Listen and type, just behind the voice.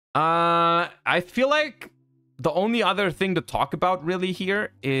I feel like the only other thing to talk about really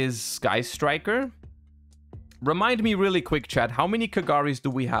here is Sky Striker. Remind me really quick, chat. How many Kagaris do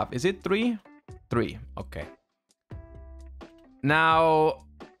we have? Is it 3? 3. Okay. Now,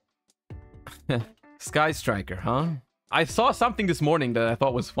 Sky Striker, huh? I saw something this morning that I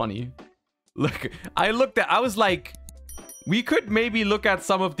thought was funny. Look, I was like, we could maybe look at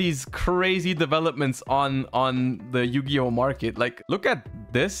some of these crazy developments on the Yu-Gi-Oh market. Like, look at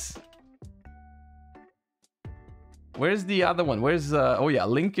this. Where's the other one? Where's oh yeah,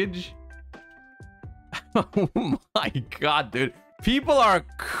 linkage. Oh my god, dude. People are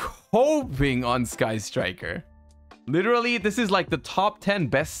coping on Sky Striker. Literally, this is like the top 10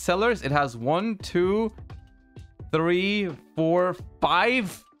 best sellers. It has 1, 2, 3, 4,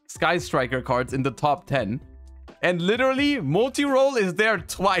 5 Sky Striker cards in the top 10. And literally, multi-roll is there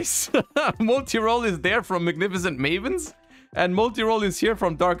twice. Multi-roll is there from Magnificent Mavens. And multi-roll is here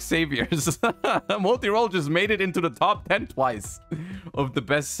from Dark Saviors. Multi-roll just made it into the top 10 twice of the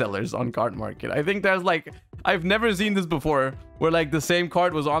best sellers on card market. I think there's like, I've never seen this before where like the same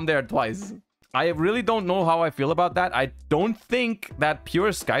card was on there twice. I really don't know how I feel about that. I don't think that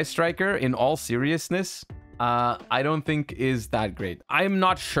pure Sky Striker, in all seriousness, I don't think is that great. I'm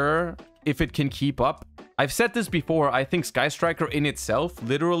not sure if it can keep up. I've said this before. I think Sky Striker in itself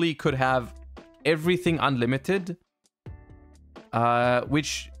literally could have everything unlimited.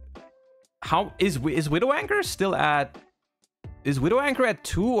 Which, how is Widow Anchor still at? Is Widow Anchor at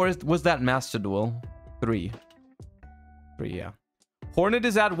 2 or was that Master Duel 3? 3, yeah. Hornet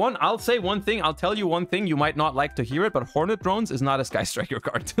is at 1. I'll say one thing. I'll tell you one thing. You might not like to hear it, but Hornet Drones is not a Sky Striker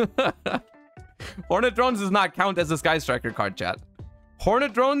card. Hornet Drones does not count as a Sky Striker card, chat.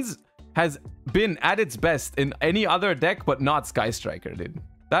 Hornet Drones has been at its best in any other deck, but not Sky Striker, dude.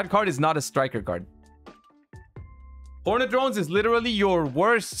 That card is not a Striker card. Hornet Drones is literally your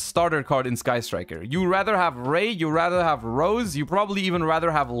worst starter card in Sky Striker. You rather have Ray, you rather have Rose, you probably even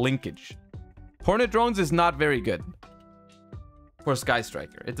rather have Linkage. Hornet Drones is not very good for Sky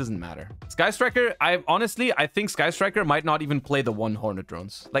Striker. It doesn't matter. Sky Striker, I think Sky Striker might not even play the 1 Hornet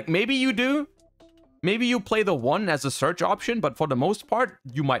Drones. Like, maybe you do. Maybe you play the 1 as a search option, but for the most part,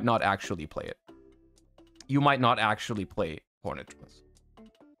 you might not actually play it. You might not actually play Hornet Drones.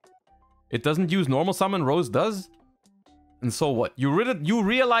 It doesn't use normal summon, Rose does. And so what? You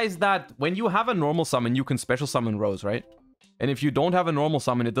realize that when you have a normal summon, you can special summon Rose, right? And if you don't have a normal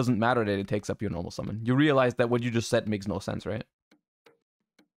summon, it doesn't matter that it takes up your normal summon. You realize that what you just said makes no sense, right?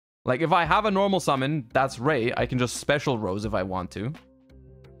 Like, if I have a normal summon, that's Ray, I can just special Rose if I want to.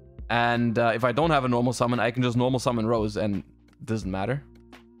 And if I don't have a normal summon, I can just normal summon Rose, and it doesn't matter.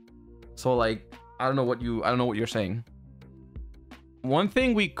 So, like, I don't know what you're saying. One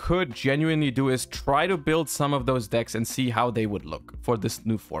thing we could genuinely do is try to build some of those decks and see how they would look for this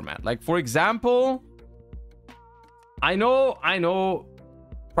new format. Like, for example, I know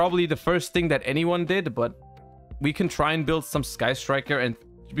probably the first thing that anyone did, but we can try and build some Sky Striker, and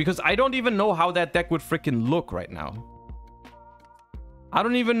because I don't even know how that deck would freaking look right now. I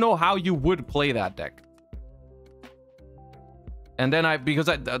don't even know how you would play that deck. And then I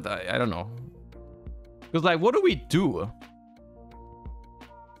don't know. Because, like, what do we do?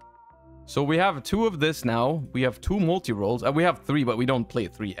 So we have 2 of this now. We have 2 multi-rolls. We have 3, but we don't play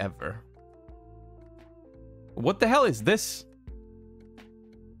 3 ever. What the hell is this?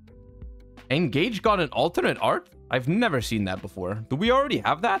 Engage got an alternate art? I've never seen that before. Do we already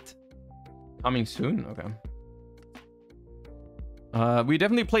have that? Coming soon? Okay. We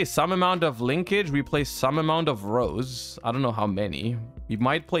definitely play some amount of Linkage. We play some amount of Rose. I don't know how many. We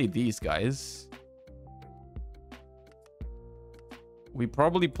might play these guys. We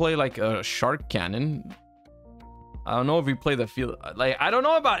probably play like a Shark Cannon. I don't know if we play the field. Like, I don't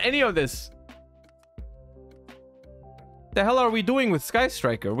know about any of this. The hell are we doing with Sky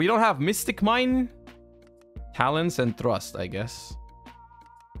Striker? We don't have Mystic Mine, Talents, and Thrust, I guess.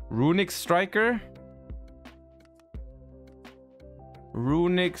 Runic Striker.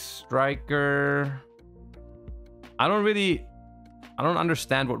 Runic Striker. I don't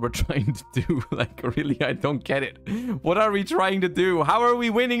understand what we're trying to do. Like, really, I don't get it. What are we trying to do? How are we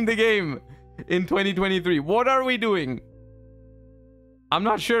winning the game in 2023? What are we doing? I'm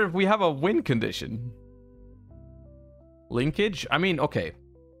not sure if we have a win condition. Linkage? I mean, okay.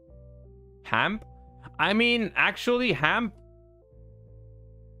 Hamp? I mean, actually, Hamp...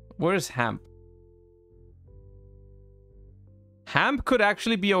 Where's Hamp? Hamp could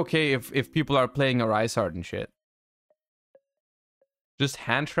actually be okay if people are playing Arise Heart and shit. Just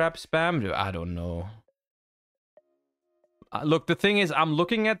hand trap spam? I don't know. Look, the thing is, I'm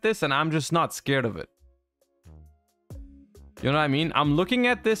looking at this and I'm just not scared of it. You know what I mean? I'm looking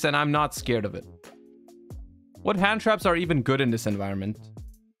at this and I'm not scared of it. What hand traps are even good in this environment?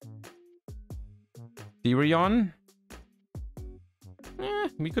 Therion?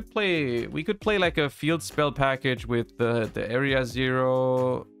 We could play like a field spell package with the Area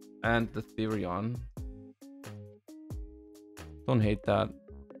Zero and the Therion. Don't hate that.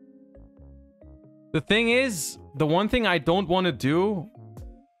 The thing is, the one thing I don't want to do,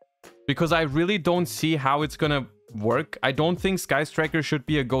 because I really don't see how it's gonna work, I don't think Sky Striker should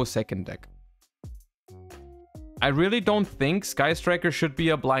be a go second deck. I really don't think Sky Striker should be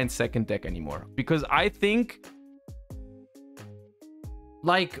a blind second deck anymore, because I think,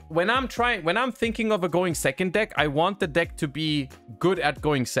 like, when I'm thinking of a going second deck, I want the deck to be good at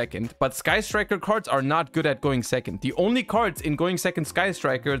going second, but Sky Striker cards are not good at going second. The only cards in going second Sky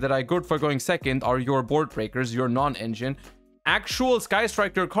Striker that are good for going second are your board breakers, your non-engine. Actual Sky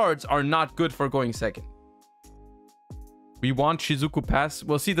Striker cards are not good for going second. We want Shizuku Pass.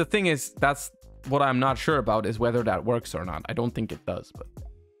 Well, see, the thing is, that's what I'm not sure about, is whether that works or not. I don't think it does, but...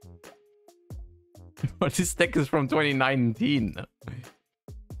 But this deck is from 2019.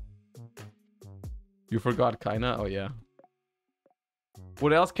 You forgot Kaina? Oh, yeah.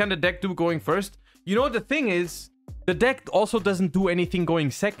 What else can the deck do going first? You know, the thing is, the deck also doesn't do anything going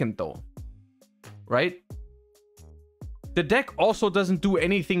second, though. Right? The deck also doesn't do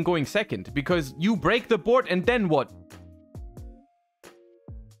anything going second, because you break the board and then what?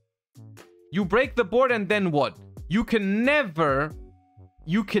 You break the board and then what? You can never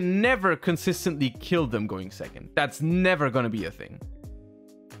consistently kill them going second. That's never gonna be a thing.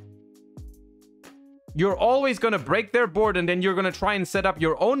 You're always gonna break their board and then you're gonna try and set up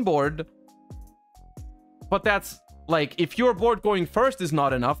your own board. But that's like, if your board going first is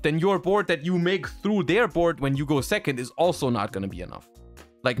not enough, then your board that you make through their board when you go second is also not gonna be enough.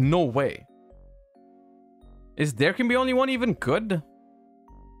 Like, no way. Is There Can Be Only One even good?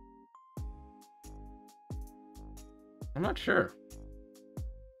 I'm not sure.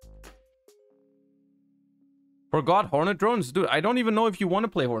 Forgot Hornet Drones? Dude, I don't even know if you want to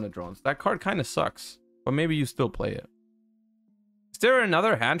play Hornet Drones. That card kind of sucks. But maybe you still play it. Is there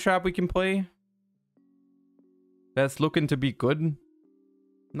another hand trap we can play that's looking to be good?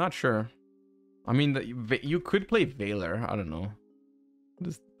 Not sure. I mean, you could play Veiler. I don't know.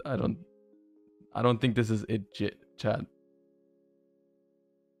 I don't think this is it, chat.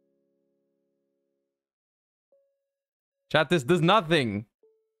 Chat, this does nothing.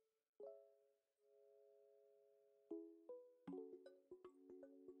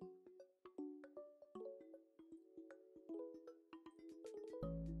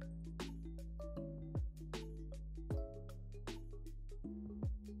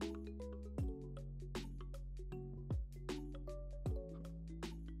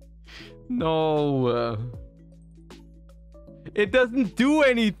 No. It doesn't do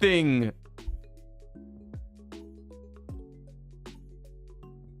anything.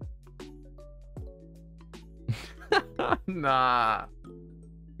 Nah.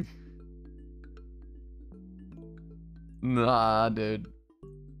 Nah, dude.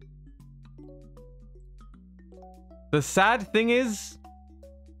 The sad thing is,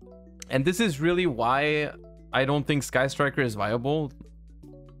 and this is really why I don't think Sky Striker is viable.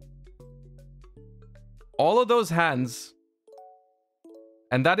 All of those hands,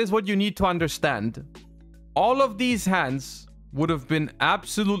 and that is what you need to understand, all of these hands would have been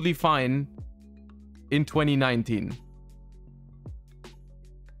absolutely fine in 2019.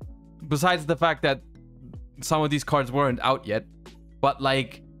 Besides the fact that some of these cards weren't out yet. But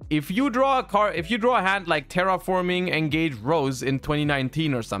like, if you draw a hand like Terraforming Engage Rose in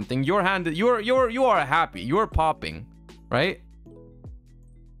 2019 or something, your hand, you are happy, you're popping, right?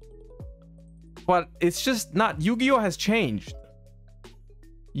 But it's just not. Yu-Gi-Oh has changed.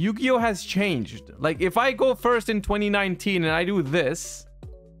 Yu-Gi-Oh has changed. Like, if I go first in 2019 and I do this,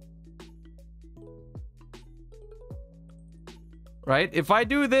 right? If I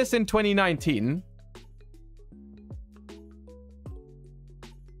do this in 2019,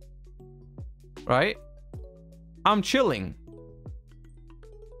 right? I'm chilling.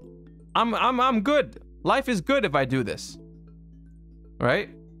 I'm good. Life is good if I do this. Right?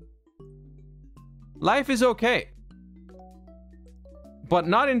 Life is okay. But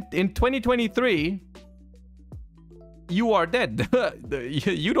not in 2023. You are dead.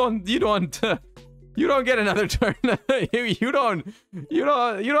 you don't get another turn. You're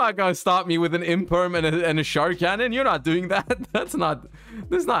not gonna stop me with an Imperm and a Shark Cannon. You're not doing that. That's not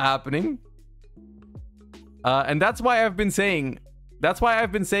happening. And that's why I've been saying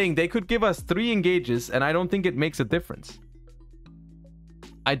they could give us 3 engages, and I don't think it makes a difference.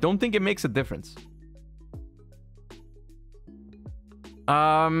 I don't think it makes a difference.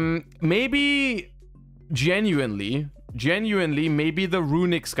 Maybe genuinely, maybe the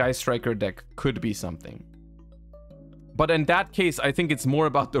Runic Sky Striker deck could be something. But in that case, I think it's more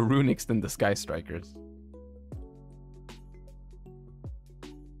about the Runics than the Sky Strikers.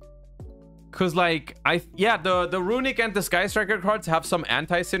 Because, like, the Runic and the Sky Striker cards have some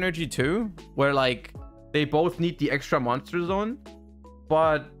anti-synergy too, where, like, they both need the extra monster zone.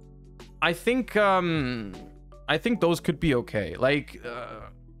 But I think those could be okay. Like,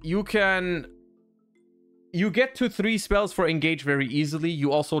 you get to 3 spells for engage very easily.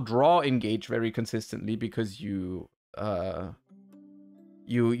 You also draw engage very consistently because you draw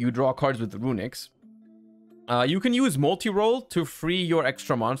cards with the Runics. You can use multi-roll to free your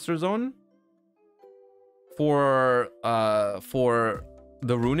extra monster zone for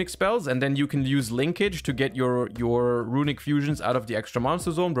the Runic spells, and then you can use linkage to get your Runic fusions out of the extra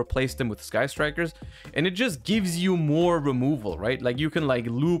monster zone, replace them with Sky Strikers, and it just gives you more removal, right? Like, you can, like,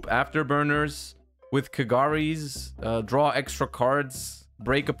 loop Afterburners with Kagaris, draw extra cards,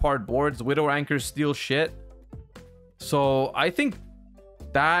 break apart boards, Widow Anchors, steal shit. So I think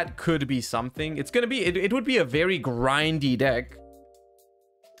that could be something. It's gonna be, it would be a very grindy deck.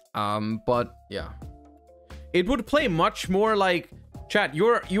 But yeah, it would play much more like, chat,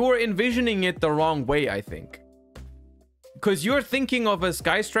 you're envisioning it the wrong way, I think. Because you're thinking of a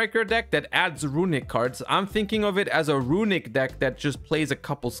Sky Striker deck that adds Runic cards. I'm thinking of it as a Runic deck that just plays a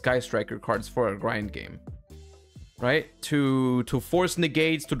couple Sky Striker cards for a grind game. Right? To force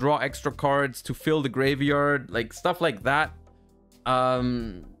negates, to draw extra cards, to fill the graveyard, like stuff like that. I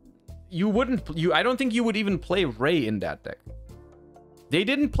don't think you would even play Ray in that deck. They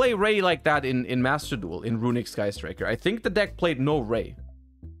didn't play Ray like that in Master Duel, in Runic Sky Striker. I think the deck played no Ray.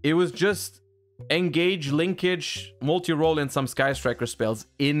 It was just engage, linkage, multi-roll, and some Sky Striker spells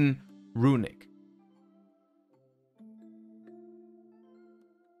in Runic.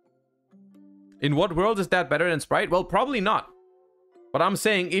 In what world is that better than Sprite? Well, probably not. But I'm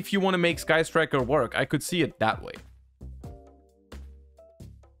saying if you want to make Sky Striker work, I could see it that way.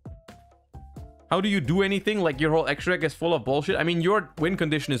 How do you do anything? Like, your whole extra deck is full of bullshit. I mean, your win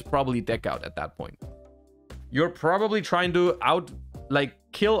condition is probably deck out at that point. You're probably trying to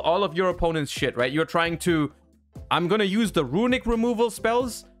kill all of your opponent's shit, right? You're trying to, I'm gonna use the Runic removal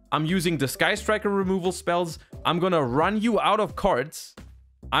spells. I'm using the Sky Striker removal spells. I'm gonna run you out of cards.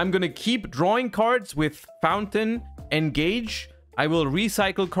 I'm gonna keep drawing cards with Fountain, Engage. I will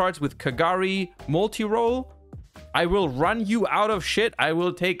recycle cards with Kagari, multi-roll. I will run you out of shit. I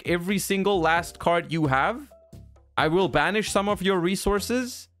will take every single last card you have. I will banish some of your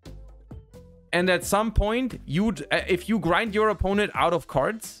resources. And at some point, if you grind your opponent out of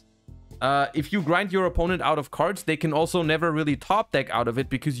cards, they can also never really top deck out of it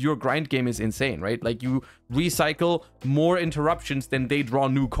because your grind game is insane, right? Like, you recycle more interruptions than they draw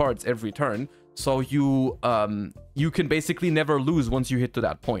new cards every turn. So you can basically never lose once you hit to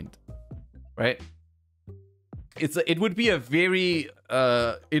that point, right? It would be a very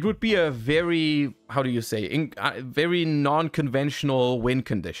how do you say, very non-conventional win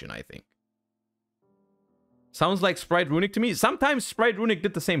condition, I think. Sounds like Sprite Runic to me. Sometimes Sprite Runic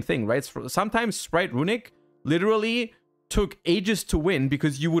did the same thing, right? Sometimes Sprite Runic literally took ages to win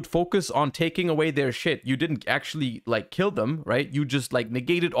because you would focus on taking away their shit. You didn't actually, like, kill them, right? You just, like,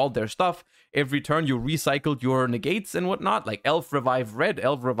 negated all their stuff. Every turn you recycled your negates and whatnot, like Elf Revive Red,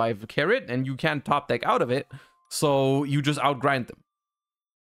 Elf Revive Carrot, and you can't top deck out of it. So you just outgrind them,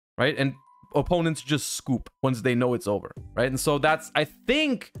 right? And opponents just scoop once they know it's over, right? And so that's, I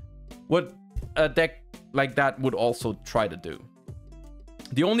think, what a deck like that would also try to do.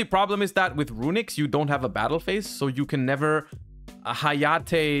 The only problem is that with Runics, you don't have a battle phase, so you can never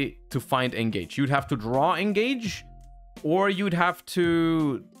Hayate to find Engage. You'd have to draw Engage, or you'd have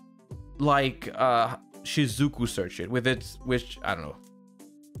to, like, Shizuku search it with it, which, I don't know.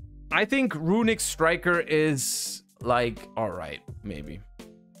 I think Runic Striker is, like, alright, maybe.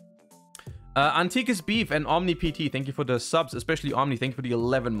 Antiquus Beef and Omni PT, thank you for the subs, especially Omni, thank you for the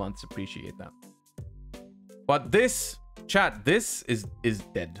 11 months, appreciate that. But this, chat, this is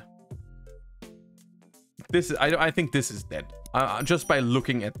dead. This is, I think this is dead. Just by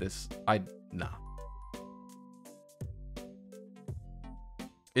looking at this, nah.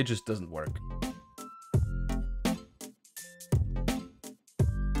 It just doesn't work.